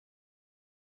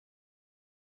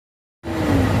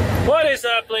What is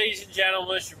up, ladies and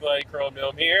gentlemen? It's your buddy Chrome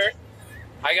Dome here.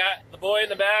 I got the boy in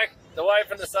the back, the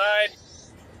wife on the side.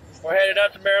 We're headed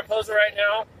up to Mariposa right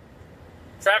now.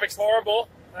 Traffic's horrible.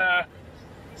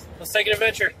 Let's take an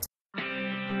adventure.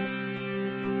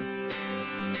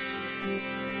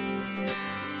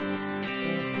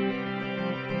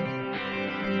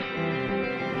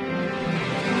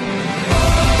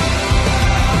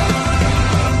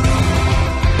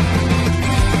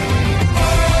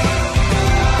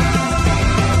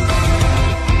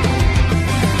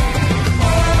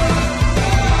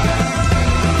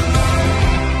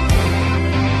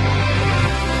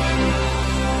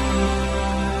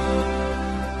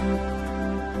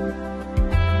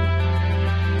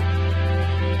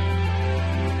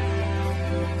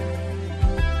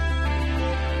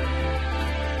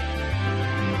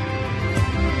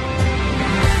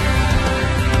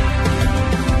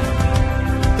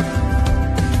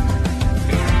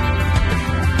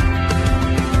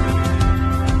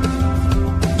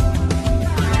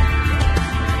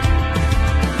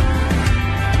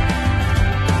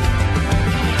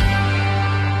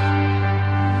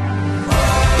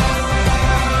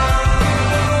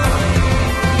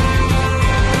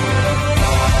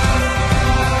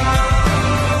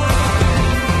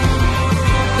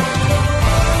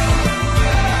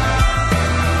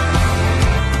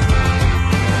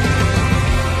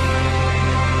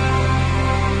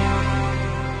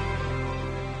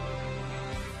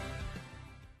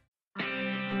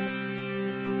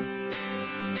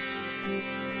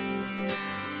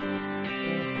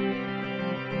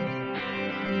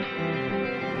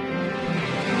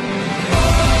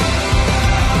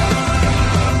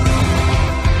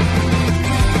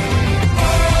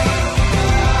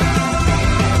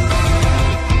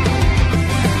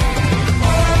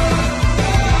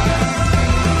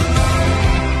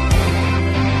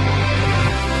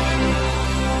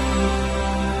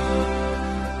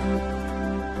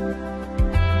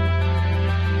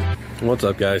 What's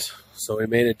up, guys? So we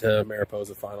made it to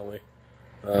Mariposa finally.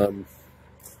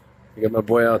 We got my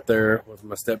boy out there with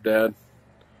my stepdad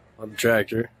on the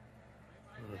tractor.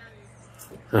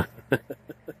 Hey,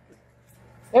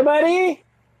 buddy!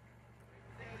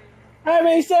 Hi,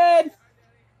 Mason!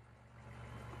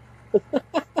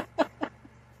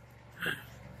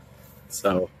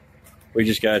 So, we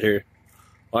just got here.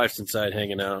 Wife's inside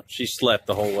hanging out. She slept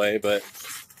the whole way, but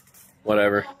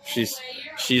whatever.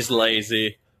 She's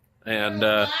lazy. And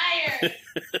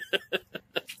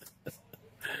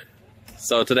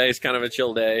so today's kind of a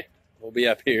chill day. We'll be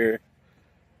up here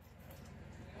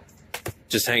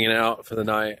just hanging out for the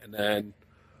night, and then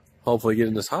hopefully get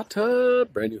in this hot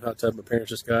tub, brand new hot tub my parents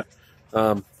just got.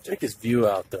 Check this view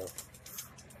out though.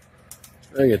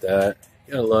 Look at that.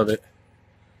 You gotta love it.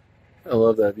 I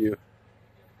love that view.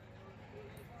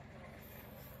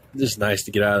 Just nice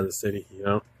to get out of the city, you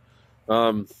know.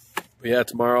 But yeah,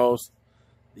 tomorrow's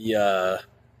the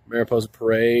Mariposa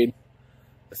parade,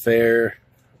 the fair.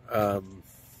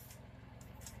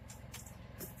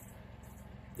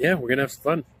 Yeah, we're gonna have some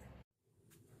fun.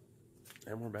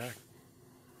 And we're back.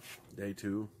 Day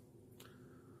 2.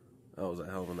 That was a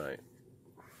hell of a night.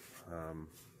 Kind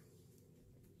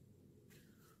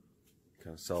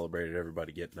of celebrated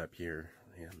everybody getting up here,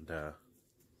 and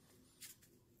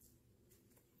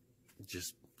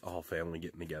just all family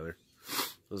getting together.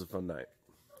 It was a fun night.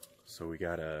 So we're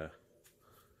gonna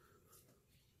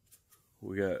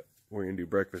do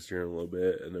breakfast here in a little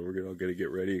bit, and then we're all gonna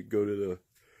get ready and go to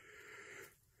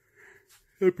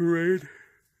the parade.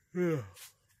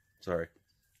 Sorry.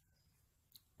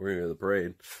 We're gonna go to the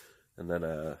parade, and then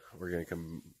we're gonna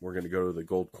go to the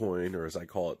Gold Coin, or as I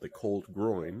call it, the Cold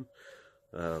Groin.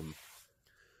 I'm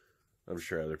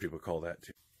sure other people call that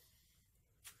too.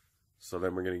 So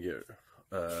then we're gonna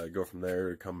go from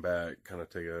there, come back, kind of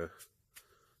take a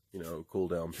cool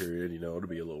down period, to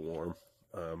be a little warm.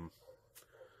 And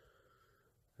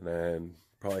then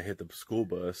probably hit the school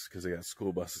bus, because they got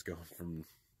school buses going from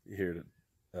here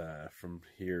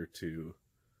to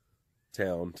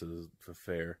town to the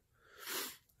fair.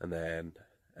 And then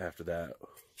after that,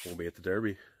 we'll be at the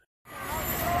Derby.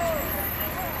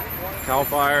 Cal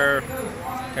Fire,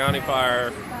 County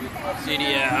Fire,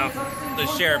 CDF, the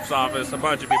Sheriff's Office, a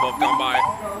bunch of people have come by.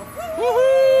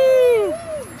 Woohoo!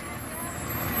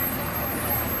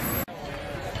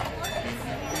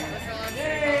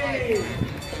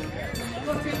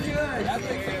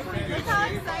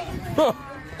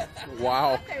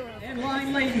 Wow. In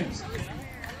line, ladies.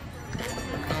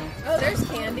 Oh, there's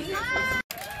candy.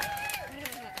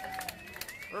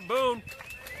 Or Boone.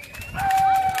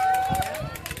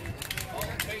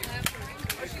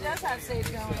 She does have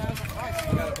safe going.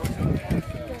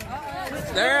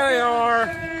 There they are.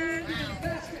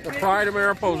 The pride of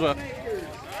Mariposa.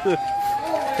 The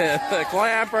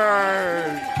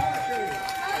clappers.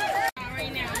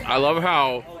 I love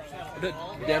how the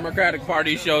Democratic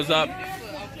Party shows up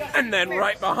and then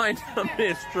right behind them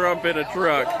is Trump in a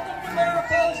truck.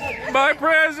 My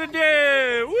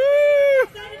president! Woo!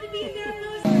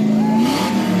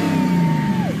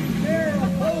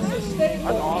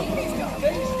 That's awesome.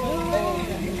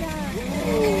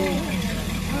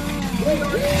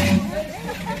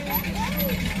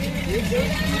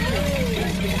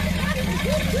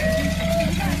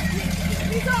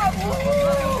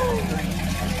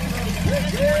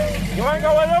 You want to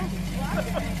go with him?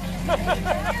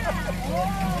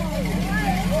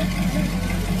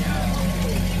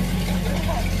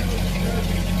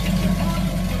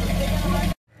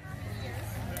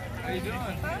 How you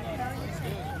doing?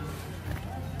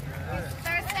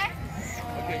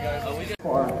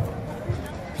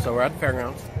 So we're at the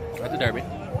fairgrounds, at the Derby.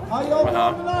 How y'all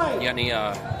doing tonight? You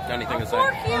got anything to say?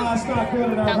 That's not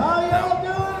good enough. How y'all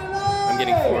doing tonight? I'm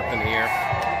getting forked in the ear.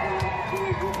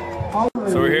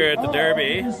 So we're here at the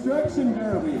Derby. Destruction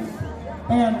Derby.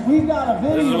 And we got a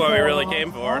video. This is what we really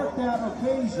came for. That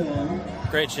occasion.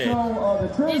 Great shape. So the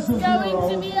tourism It's going bureau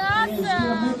to be awesome. is going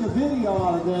to make a video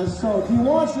out of this. So if you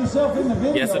watch yourself in the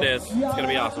video, Yes, it is. It's going to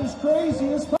be awesome. It's crazy.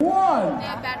 It's 1,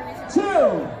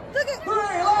 2, 3,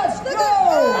 let's go!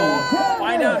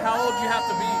 Find out how old you have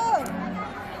to be.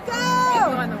 Go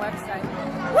on the website.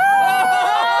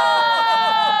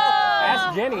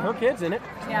 Ask Jenny, her kid's in it.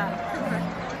 Yeah, Cooper.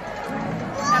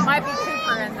 That might be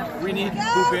Cooper in the. We need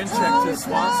Bubinchek to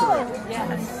sponsor it.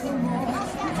 Yes.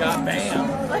 God damn.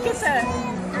 Look at the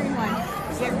green one.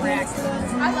 Get wrecked.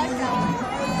 I like that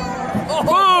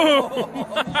one.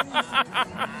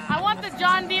 I want the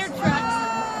John Deere truck.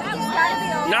 That's gotta be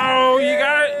old. No, you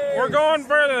got it. We're going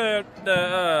for the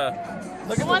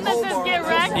one that says get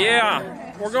wrecked? yeah,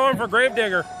 we're going for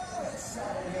Gravedigger.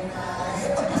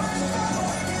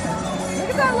 Look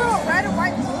at that little red and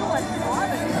white blue one.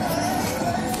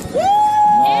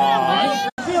 I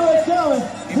feel it coming.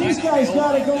 These guys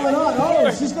got it going on.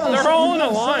 Oh, she's got They're all in a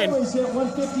line. Sideways hit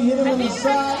 150, hit him in the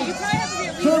side.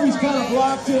 Kirby's kind of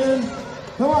blocked in.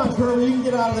 Come on, Kirby, you can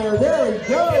get out of there. There he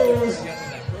goes.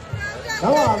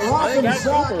 Come on, rock him,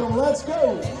 sock him. Let's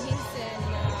go.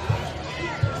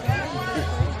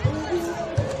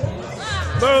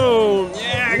 Boom!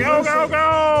 Yeah, go, go,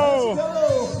 go!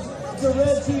 The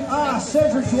red team.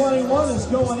 Cedric 21 is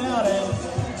going at it.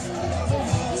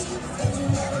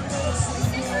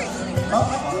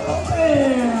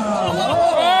 Bam!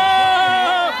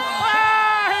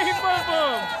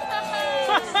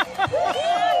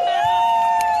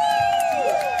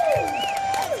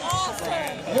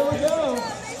 Here we go.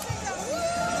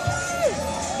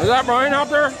 Is that Brian out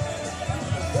there?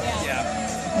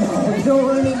 Go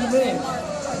right into me.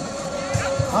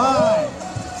 Hi.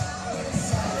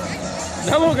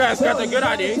 That little guy's got the good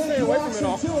idea. He's staying away from it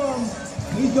all.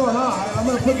 He's going high. I'm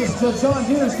going to put this to John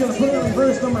Deere's going to put it in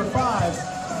reverse number 5.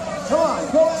 Come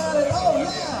on, go at it. Oh,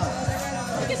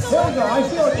 yeah. There we go. I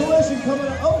feel a collision coming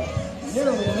up. Oh,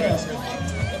 nearly missed.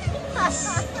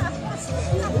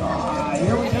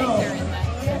 Here we go.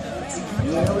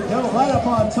 There we go. Right up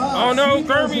on top. Oh, no,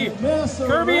 Kirby.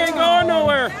 Kirby ain't going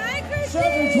nowhere.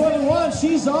 Cedric 21,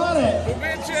 she's on it.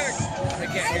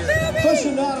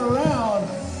 Pushing that around.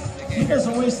 He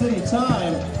doesn't waste any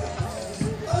time.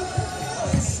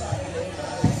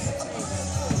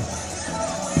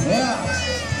 Yeah.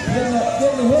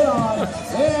 Getting the hit on.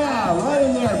 Yeah, right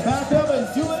in there. Back up and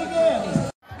do it again.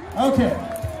 Okay,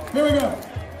 here we go.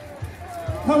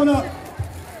 Coming up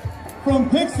from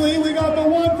Pixley, we got the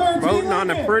 113. Voting on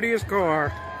the prettiest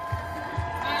car.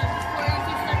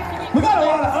 We got a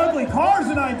lot of ugly cars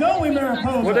tonight, don't we,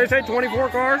 Mariposa? What'd they say, 24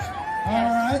 cars? All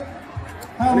right.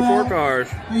 How 24 about cars.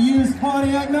 the used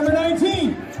Pontiac number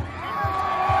 19?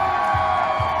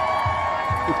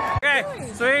 Okay,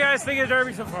 so what do you guys think of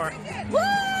Derby so far?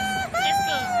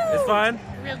 It's fun?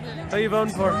 Real good. Who are you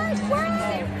voting for?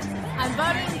 I'm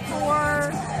voting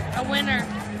for a winner.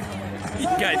 You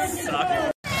guys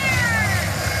suck.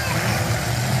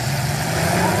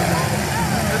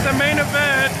 It's the main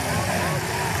event.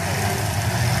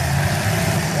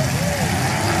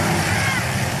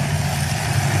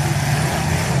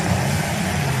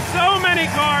 So many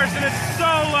cars and it's so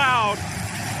loud.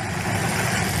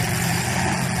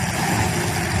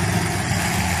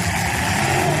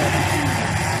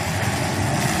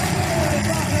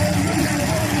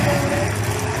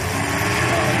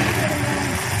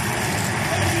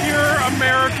 Pure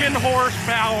American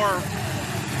horsepower.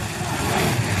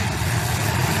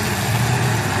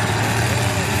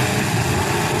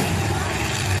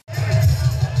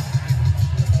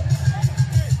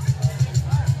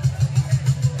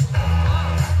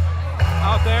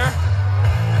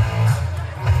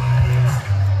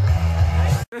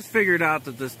 figured out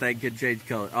that this thing could change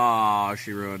color. Oh,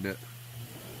 she ruined it.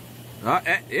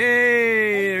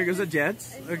 Hey, there goes the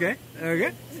jets. Okay,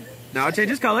 okay. Now it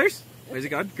changes colors. Where's it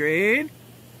gone? Green.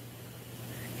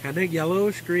 Kind of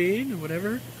yellowish green or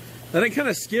whatever. Then it kind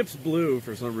of skips blue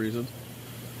for some reason.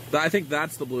 I think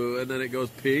that's the blue, and then it goes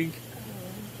pink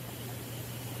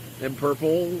and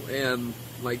purple and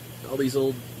like all these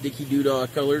old Dicky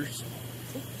Doodah colors.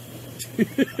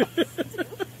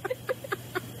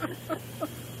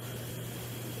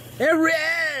 And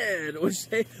red, which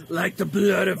say like the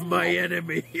blood of my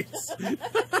enemies.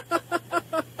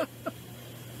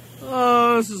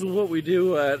 Oh, this is what we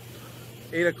do at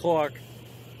 8 o'clock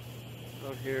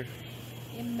out here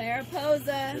In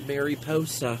Mariposa. in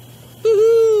Mariposa.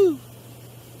 Woohoo!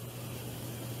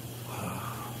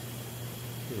 Wow,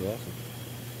 this is awesome.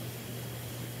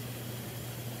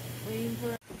 Waiting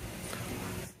for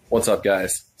What's up,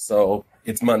 guys? So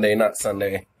it's Monday, not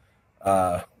Sunday.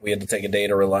 We had to take a day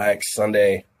to relax.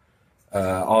 Sunday,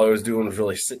 all I was doing was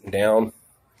really sitting down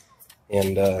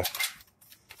and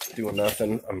doing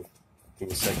nothing. Give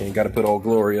me a second. You got to put Old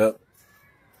Glory up.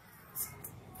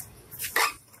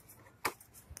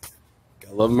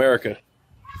 Gotta love America.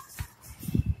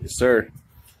 Yes, sir.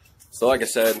 So, like I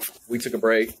said, we took a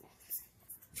break.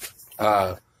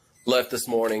 Left this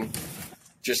morning.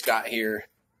 Just got here.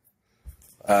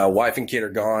 Wife and kid are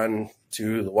gone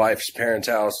to the wife's parents'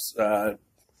 house,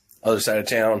 other side of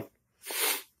town.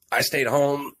 I stayed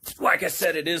home. Like I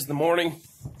said, it is the morning.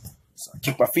 So I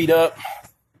kicked my feet up,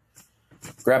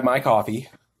 grabbed my coffee.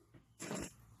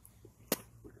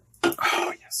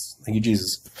 Oh, yes. Thank you,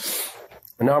 Jesus.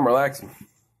 And now I'm relaxing.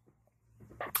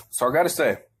 So I got to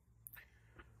say,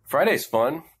 Friday's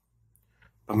fun.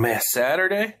 But man,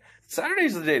 Saturday's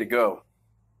the day to go.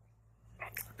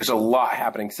 There's a lot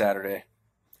happening Saturday.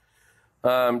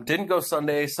 Didn't go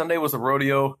Sunday. Sunday was a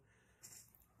rodeo.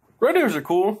 Rodeos are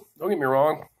cool. Don't get me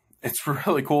wrong. It's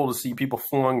really cool to see people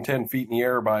flung 10 feet in the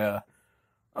air by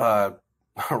a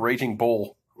raging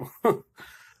bull.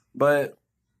 But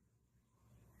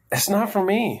it's not for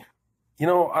me. You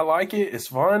know, I like it. It's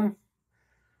fun.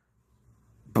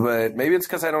 But maybe it's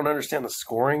because I don't understand the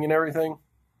scoring and everything.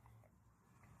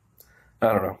 I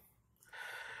don't know.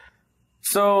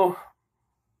 So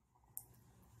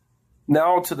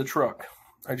now to the truck.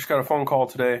 I just got a phone call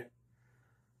today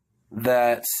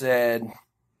that said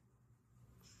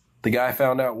the guy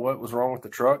found out what was wrong with the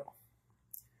truck.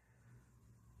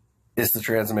 It's the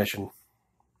transmission.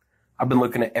 I've been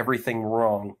looking at everything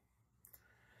wrong.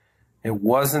 It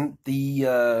wasn't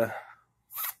the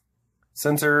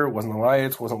sensor, it wasn't the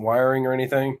lights, wasn't wiring or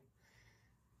anything.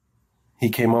 He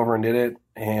came over and did it,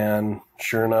 and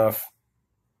sure enough,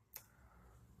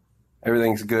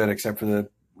 everything's good except for the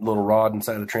little rod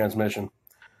inside the transmission.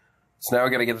 So now I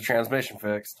got to get the transmission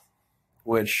fixed,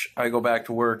 which I go back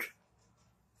to work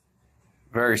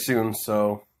very soon,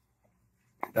 so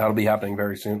that'll be happening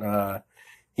very soon.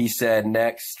 He said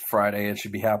next Friday it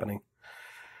should be happening.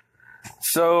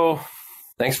 So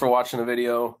thanks for watching the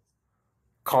video.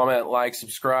 Comment, like,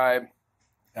 subscribe.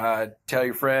 Tell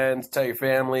your friends, tell your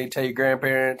family, tell your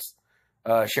grandparents.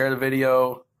 Share the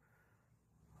video.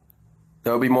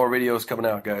 There'll be more videos coming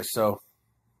out, guys, so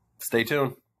stay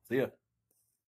tuned. See ya.